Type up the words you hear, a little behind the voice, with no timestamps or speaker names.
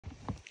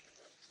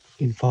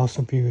In Fast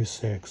and Furious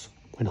 6,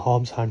 when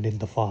Hobbs handed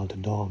the file to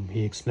Dom,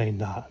 he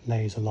explained that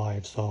Lay's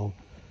alive, so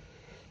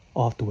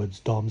afterwards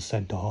Dom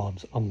said to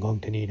Hobbs, I'm going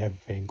to need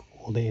everything,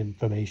 all the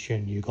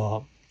information you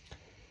got.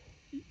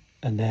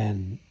 And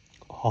then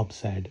Hobbs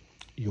said,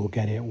 you'll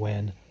get it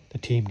when the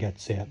team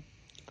gets it.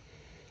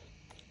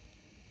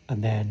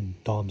 And then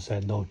Dom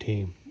said, no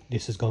team,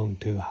 this is going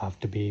to have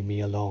to be me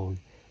alone.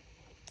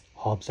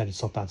 Hobbs said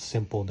it's not that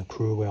simple, the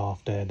crew we're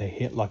after, they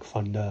hit like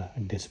thunder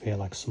and disappear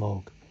like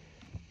smoke.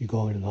 You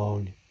go in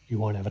alone, you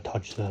won't ever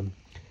touch them.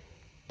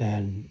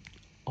 Then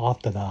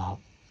after that,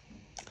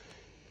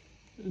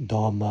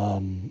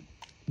 Dom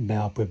met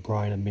up with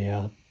Brian and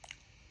Mia.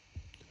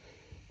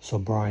 So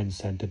Brian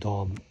said to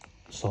Dom,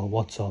 so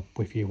what's up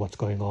with you, what's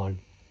going on?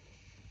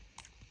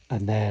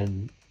 And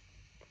then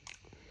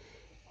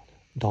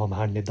Dom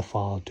handed the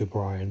file to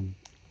Brian,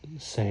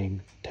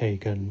 saying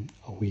taken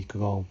a week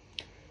ago.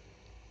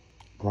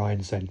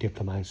 Brian said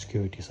diplomatic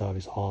security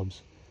service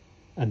Hobbs.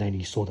 And then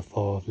he saw the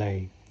photo of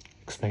Lay,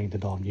 explained to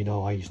Dom, you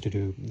know, I used to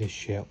do this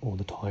shit all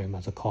the time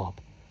as a cop.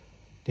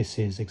 This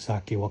is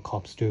exactly what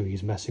cops do.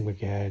 He's messing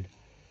with your head.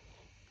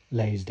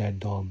 Lay's dead,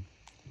 Dom.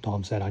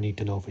 Dom said, I need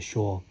to know for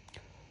sure.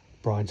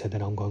 Brian said,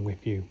 then I'm going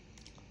with you.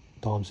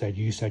 Dom said,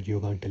 you said you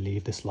were going to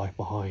leave this life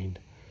behind.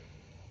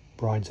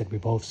 Brian said, we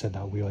both said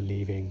that we were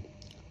leaving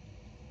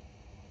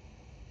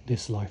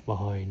this life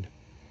behind.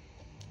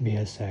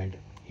 Mia said,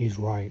 he's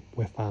right,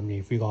 we're family.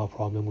 If we got a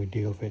problem, we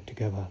deal with it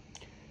together.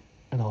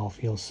 And I'll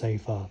feel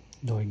safer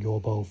knowing you're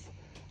both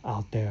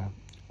out there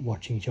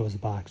watching each other's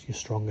backs. You're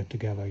stronger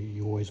together,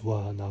 you always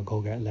were. Now go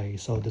get Lay.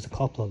 So there's a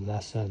couple of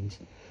lessons.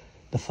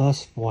 The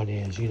first one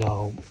is, you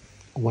know,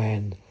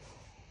 when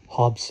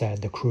Hobbs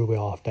said the crew we're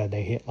after,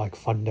 they hit like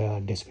thunder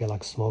and disappear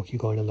like smoke. You're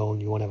going alone,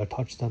 you won't ever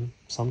touch them.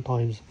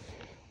 Sometimes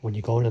when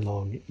you're going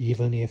alone,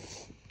 even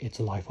if it's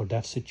a life or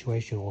death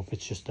situation, or if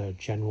it's just a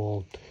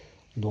general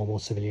normal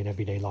civilian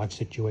everyday life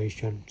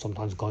situation,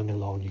 sometimes going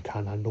alone you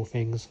can handle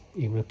things,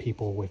 even with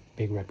people with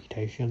big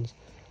reputations.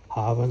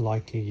 However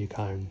likely you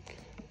can,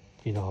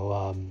 you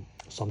know,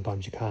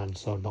 sometimes you can,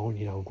 so don't,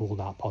 you know, rule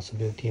that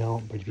possibility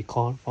out. But if you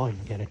can't, fine,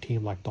 get a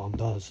team like Dom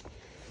does.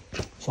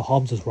 So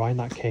Hobbs is right in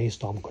that case.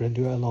 Dom couldn't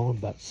do it alone,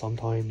 but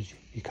sometimes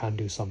you can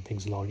do some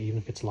things alone, even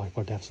if it's life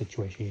or death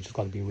situation. You just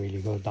got to be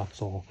really good,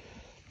 that's all.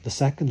 The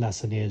second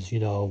lesson is, you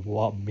know,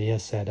 what Mia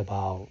said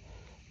about,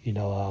 you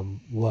know,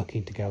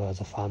 working together as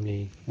a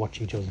family,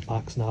 watching each other's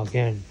backs. Now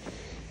again,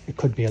 it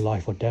could be a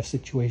life or death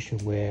situation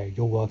where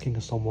you're working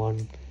with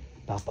someone,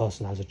 that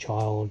person has a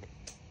child,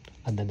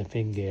 and then the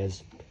thing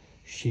is,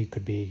 she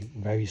could be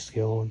very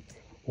skilled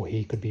or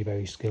he could be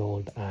very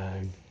skilled,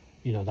 and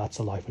you know, that's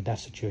a life or death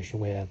situation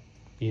where,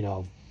 you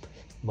know,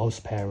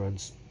 most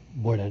parents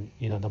wouldn't,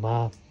 you know, no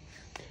matter,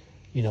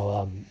 you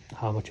know,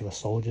 how much of a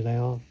soldier they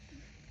are,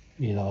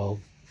 you know,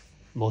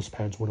 most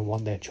parents wouldn't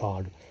want their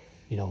child,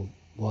 you know,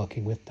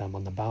 working with them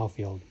on the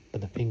battlefield.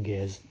 But the thing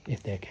is,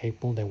 if they're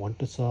capable, they want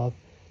to serve,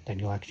 then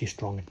you're actually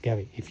stronger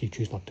together if you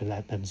choose not to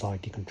let the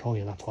anxiety control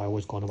you. And that's why I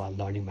always gone about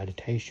learning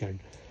meditation,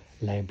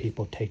 letting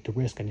people take the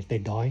risk, and if they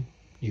die,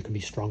 you can be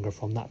stronger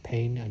from that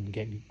pain and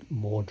get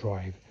more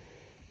drive.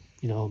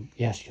 You know,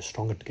 yes, you're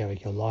stronger together,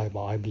 you're alive,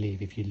 but I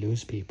believe if you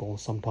lose people,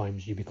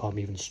 sometimes you become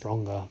even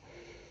stronger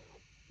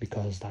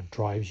because that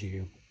drives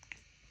you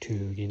to,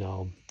 you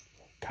know,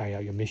 carry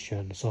out your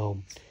mission. So,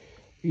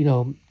 you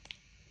know,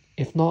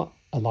 if not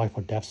a life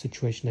or death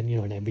situation, then, you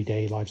know, an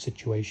everyday life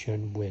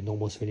situation where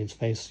normal civilians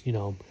face, you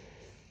know,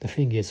 the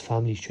thing is,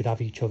 families should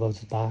have each other's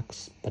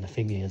backs, but the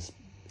thing is,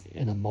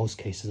 in most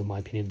cases, in my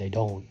opinion, they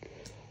don't.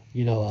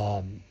 You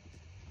know,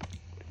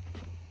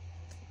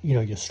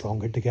 you're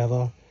stronger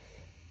together,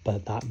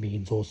 but that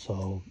means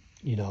also,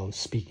 you know,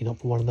 speaking up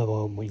for one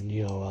another when,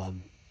 you know,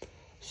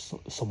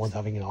 someone's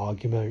having an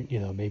argument, you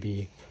know,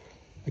 maybe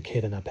a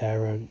kid and a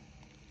parent,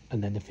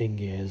 and then the thing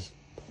is,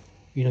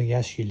 you know,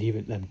 yes, you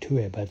leave them to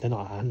it, but if they're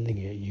not handling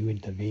it, you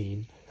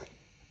intervene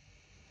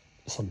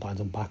sometimes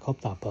and back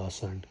up that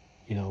person,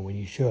 you know, when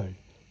you should.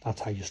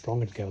 That's how you're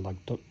stronger together, like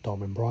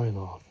Dom and Brian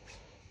are.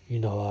 You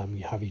know,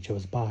 you have each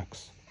other's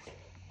backs.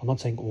 I'm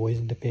not saying always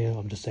interfere,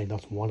 I'm just saying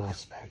that's one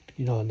aspect.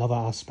 You know, another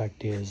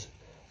aspect is,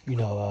 you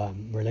know,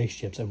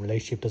 relationships. A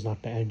relationship doesn't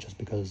have to end just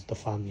because the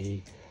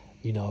family,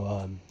 you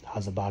know,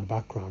 has a bad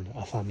background.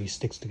 A family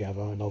sticks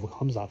together and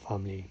overcomes that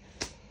family.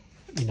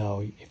 You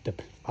know, if the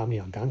family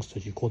are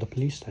gangsters, you call the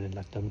police then and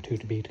let them two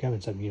to be together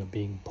instead of, you know,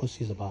 being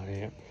pussies about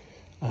it.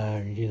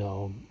 And, you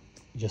know,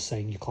 just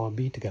saying you can't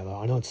be together.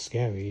 I know it's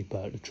scary,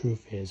 but the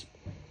truth is,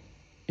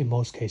 in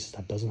most cases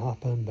that doesn't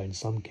happen, but in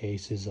some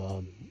cases,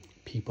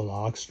 people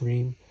are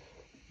extreme.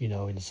 You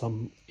know, in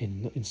some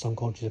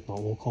cultures, if not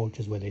all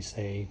cultures, where they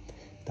say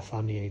the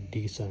family ain't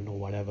decent or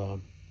whatever,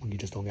 you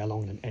just don't get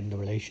along and end the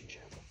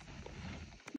relationship.